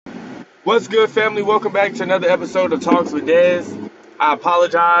What's good, family? Welcome back to another episode of Talks with Dez. I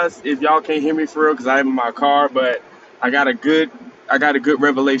apologize if y'all can't hear me for real because I'm in my car, but I got a good I got a good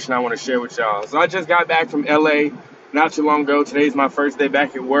revelation I want to share with y'all. So I just got back from LA not too long ago. Today's my first day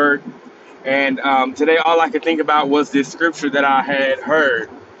back at work, and today all I could think about was this scripture that I had heard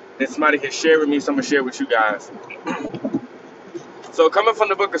that somebody had shared with me. So I'm gonna share it with you guys. So coming from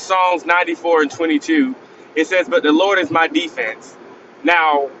the book of Psalms 94 and 22, it says, "But the Lord is my defense."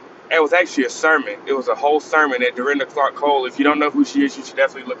 Now, it was actually a sermon. It was a whole sermon that Dorinda Clark Cole. If you don't know who she is, you should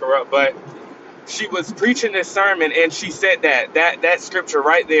definitely look her up. But she was preaching this sermon, and she said that scripture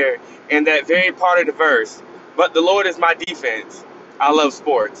right there in that very part of the verse. But the Lord is my defense. I love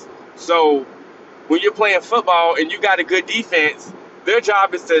sports. So when you're playing football and you got a good defense, their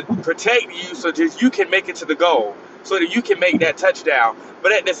job is to protect you so that you can make it to the goal, so that you can make that touchdown.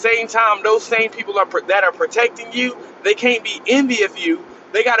 But at the same time, those same people that are protecting you, they can't be envy of you.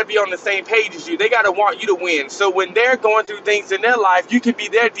 They got to be on the same page as you. They got to want you to win. So when they're going through things in their life, you can be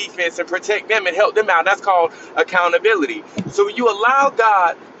their defense and protect them and help them out. That's called accountability. So when you allow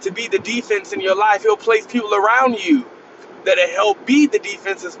God to be the defense in your life, He'll place people around you that'll help be the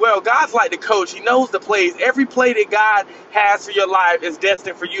defense as well. God's like the coach. He knows the plays. Every play that God has for your life is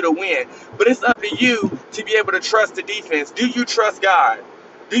destined for you to win. But it's up to you to be able to trust the defense. Do you trust God?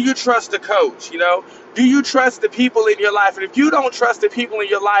 Do you trust the coach? Do you trust the people in your life? And if you don't trust the people in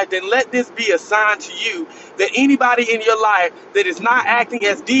your life, then let this be a sign to you that anybody in your life that is not acting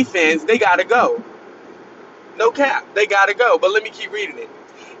as defense, they got to go. No cap, they got to go. But let me keep reading it.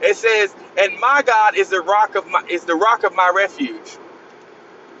 It says, "And my God is the rock of my refuge."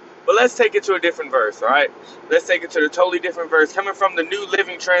 But let's take it to a different verse, all right? Let's take it to a totally different verse, coming from the New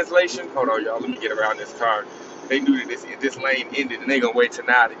Living Translation. Hold on, y'all. Let me get around this car. They knew that this lane ended, and they gonna wait till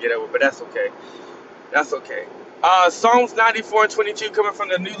now to get over. But that's okay. That's okay. Psalms 94 and 22, coming from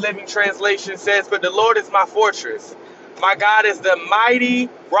the New Living Translation, says, "But the Lord is my fortress. My God is the mighty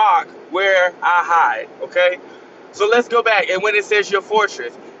rock where I hide." Okay? So let's go back. And when it says your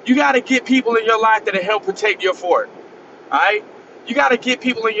fortress, you got to get people in your life that'll help protect your fort. All right? You got to get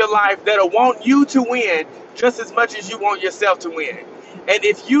people in your life that'll want you to win just as much as you want yourself to win. And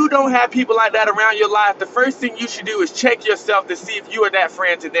if you don't have people like that around your life, the first thing you should do is check yourself to see if you are that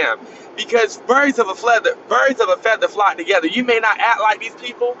friend to them. Because birds of a feather flock together. You may not act like these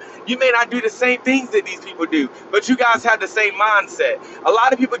people. You may not do the same things that these people do. But you guys have the same mindset. A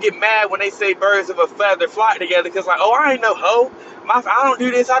lot of people get mad when they say birds of a feather flock together because like, oh, I ain't no hoe. I don't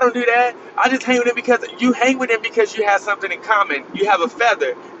do this, I don't do that. I just hang with them because you hang with them because you have something in common. You have a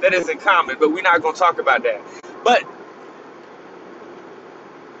feather that is in common, but we're not going to talk about that. But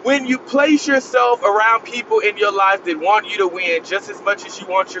when you place yourself around people in your life that want you to win just as much as you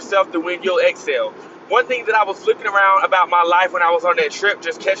want yourself to win, you'll excel. One thing that I was looking around about my life when I was on that trip,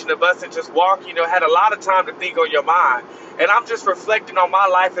 just catching the bus and just walking, had a lot of time to think on your mind. And I'm just reflecting on my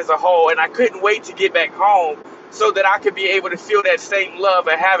life as a whole, and I couldn't wait to get back home so that I could be able to feel that same love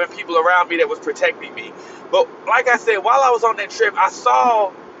of having people around me that was protecting me. But like I said, while I was on that trip, I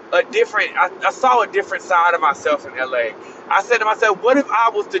saw a different side of myself in LA. I said to myself, what if I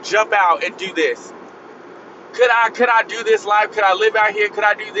was to jump out and do this? Could I do this life? Could I live out here? Could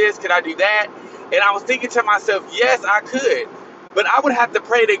I do this? Could I do that? And I was thinking to myself, yes, I could. But I would have to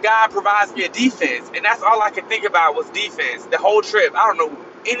pray that God provides me a defense. And that's all I could think about was defense. The whole trip. I don't know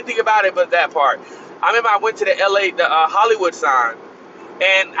anything about it but that part. I remember I went to the Hollywood sign.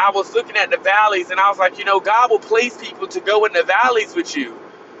 And I was looking at the valleys. And I was like, God will place people to go in the valleys with you,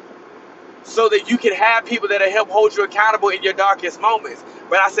 so that you can have people that'll help hold you accountable in your darkest moments.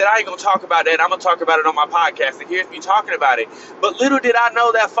 But I said, I ain't going to talk about that. I'm going to talk about it on my podcast. And here's me talking about it. But little did I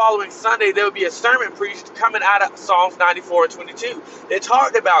know that following Sunday, there would be a sermon preached coming out of Psalms 94 and 22 that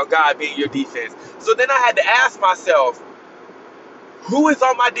talked about God being your defense. So then I had to ask myself, who is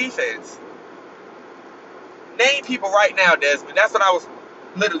on my defense? Name people right now, Desmond. That's what I was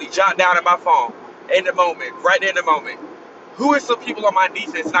literally jotting down in my phone in the moment, right there in the moment. Who are some people on my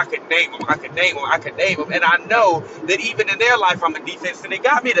defense? And I could name them. And I know that even in their life, I'm a defense. And it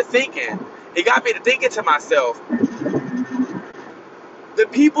got me to thinking. To myself, the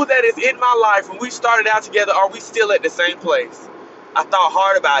people that is in my life, when we started out together, are we still at the same place? I thought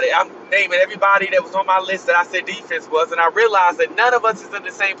hard about it. I'm naming everybody that was on my list that I said defense was. And I realized that none of us is in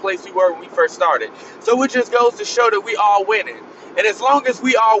the same place we were when we first started. So it just goes to show that we all winning. And as long as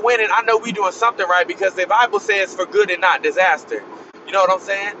we are winning, I know we doing something right, because the Bible says for good and not disaster. You know what I'm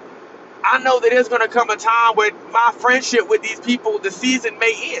saying? I know that there's going to come a time where my friendship with these people, the season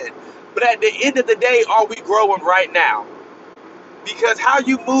may end. But at the end of the day, are we growing right now? Because how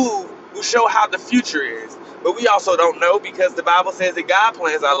you move will show how the future is. But we also don't know because the Bible says that God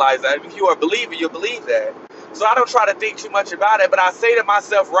plans our lives out. If you are a believer, you'll believe that. So I don't try to think too much about it, but I say to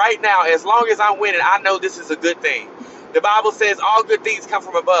myself right now, as long as I'm winning, I know this is a good thing. The Bible says all good things come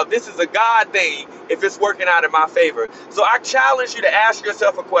from above. This is a God thing if it's working out in my favor. So I challenge you to ask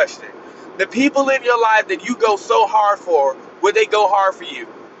yourself a question. The people in your life that you go so hard for, would they go hard for you?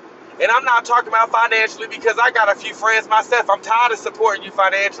 And I'm not talking about financially because I got a few friends myself. I'm tired of supporting you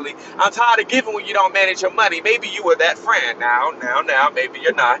financially. I'm tired of giving when you don't manage your money. Maybe you were that friend. Now, maybe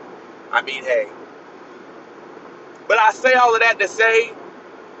you're not. I mean, hey. But I say all of that to say,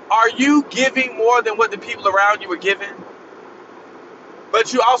 are you giving more than what the people around you are giving?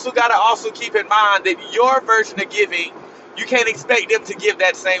 But you also got to also keep in mind that your version of giving, you can't expect them to give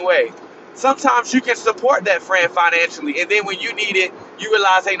that same way. Sometimes you can support that friend financially, and then when you need it, you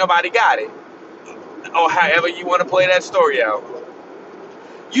realize ain't nobody got it. Or however you want to play that story out.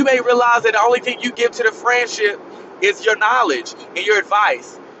 You may realize that the only thing you give to the friendship is your knowledge and your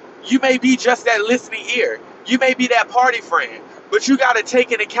advice. You may be just that listening ear. You may be that party friend. But you got to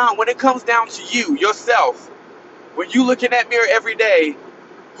take into account when it comes down to you, yourself, when you look in that mirror every day,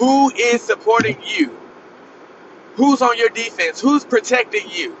 who is supporting you? Who's on your defense? Who's protecting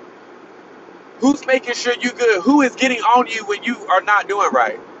you? Who's making sure you're good? Who is getting on you when you are not doing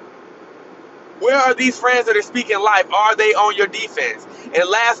right? Where are these friends that are speaking life? Are they on your defense? And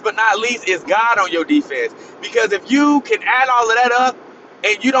last but not least, is God on your defense? Because if you can add all of that up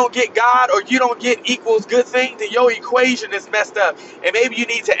and you don't get God or you don't get equals good thing, then your equation is messed up. And maybe you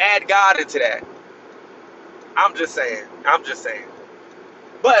need to add God into that. I'm just saying.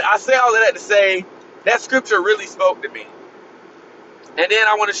 But I say all of that to say that scripture really spoke to me. And then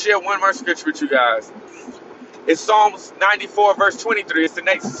I want to share one more scripture with you guys. It's Psalms 94 verse 23. It's the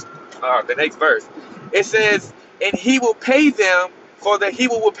next verse. It says, "And he will pay them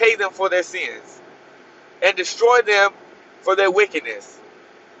will pay them for their sins, and destroy them for their wickedness.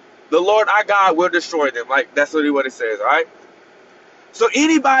 The Lord our God will destroy them." Like that's literally what it says. All right. So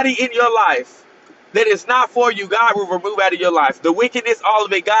anybody in your life that is not for you, God will remove out of your life. The wickedness, all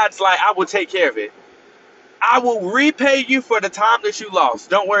of it, God's like, I will take care of it. I will repay you for the time that you lost.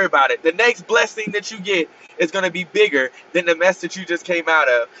 Don't worry about it. The next blessing that you get is going to be bigger than the mess that you just came out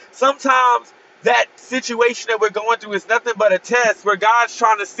of. Sometimes that situation that we're going through is nothing but a test where God's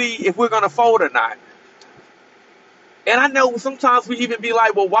trying to see if we're going to fold or not. And I know sometimes we even be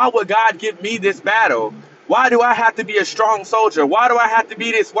like, well, why would God give me this battle? Why do I have to be a strong soldier? Why do I have to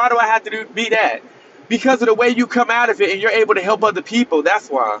be this? Why do I have to be that? Because of the way you come out of it and you're able to help other people. That's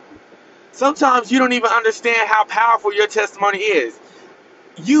why. Sometimes you don't even understand how powerful your testimony is.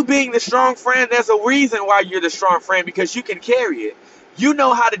 You being the strong friend, there's a reason why you're the strong friend, because you can carry it. You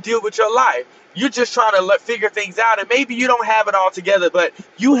know how to deal with your life. You're just trying to figure things out, and maybe you don't have it all together, but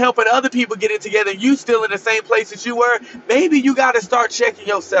you helping other people get it together, and you still in the same place that you were. Maybe you got to start checking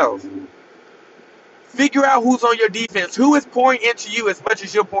yourself. Figure out who's on your defense. Who is pouring into you as much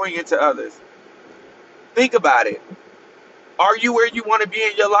as you're pouring into others? Think about it. Are you where you want to be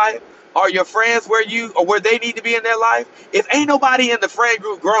in your life? Are your friends where they need to be in their life? If ain't nobody in the friend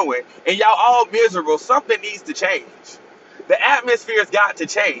group growing and y'all all miserable, something needs to change. The atmosphere's got to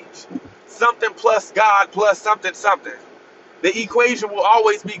change. Something plus God plus something. The equation will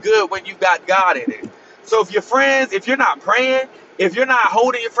always be good when you've got God in it. So if your friends, if you're not praying, if you're not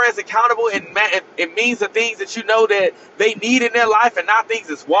holding your friends accountable, it means the things that you know that they need in their life and not things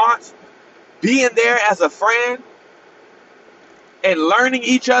as wants. Being there as a friend and learning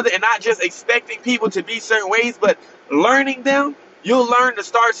each other and not just expecting people to be certain ways, but learning them, you'll learn to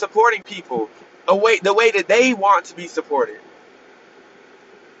start supporting people the way that they want to be supported.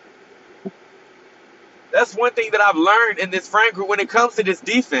 That's one thing that I've learned in this friend group when it comes to this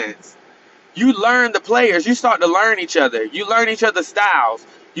defense. You learn the players. You start to learn each other. You learn each other's styles.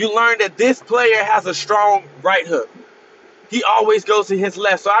 You learn that this player has a strong right hook. He always goes to his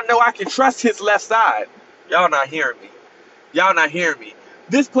left, so I know I can trust his left side. Y'all not hearing me.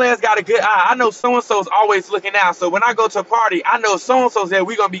 This player's got a good eye. I know so-and-so's always looking out. So when I go to a party, I know so-and-so's there.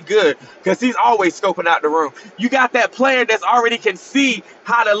 We're going to be good because he's always scoping out the room. You got that player that's already can see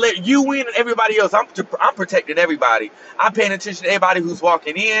how to let you win and everybody else. I'm protecting everybody. I'm paying attention to everybody who's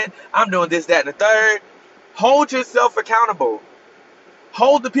walking in. I'm doing this, that, and the third. Hold yourself accountable.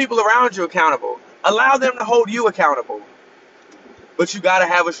 Hold the people around you accountable. Allow them to hold you accountable. But you got to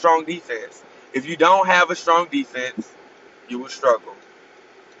have a strong defense. If you don't have a strong defense, you will struggle.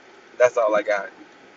 That's all I got.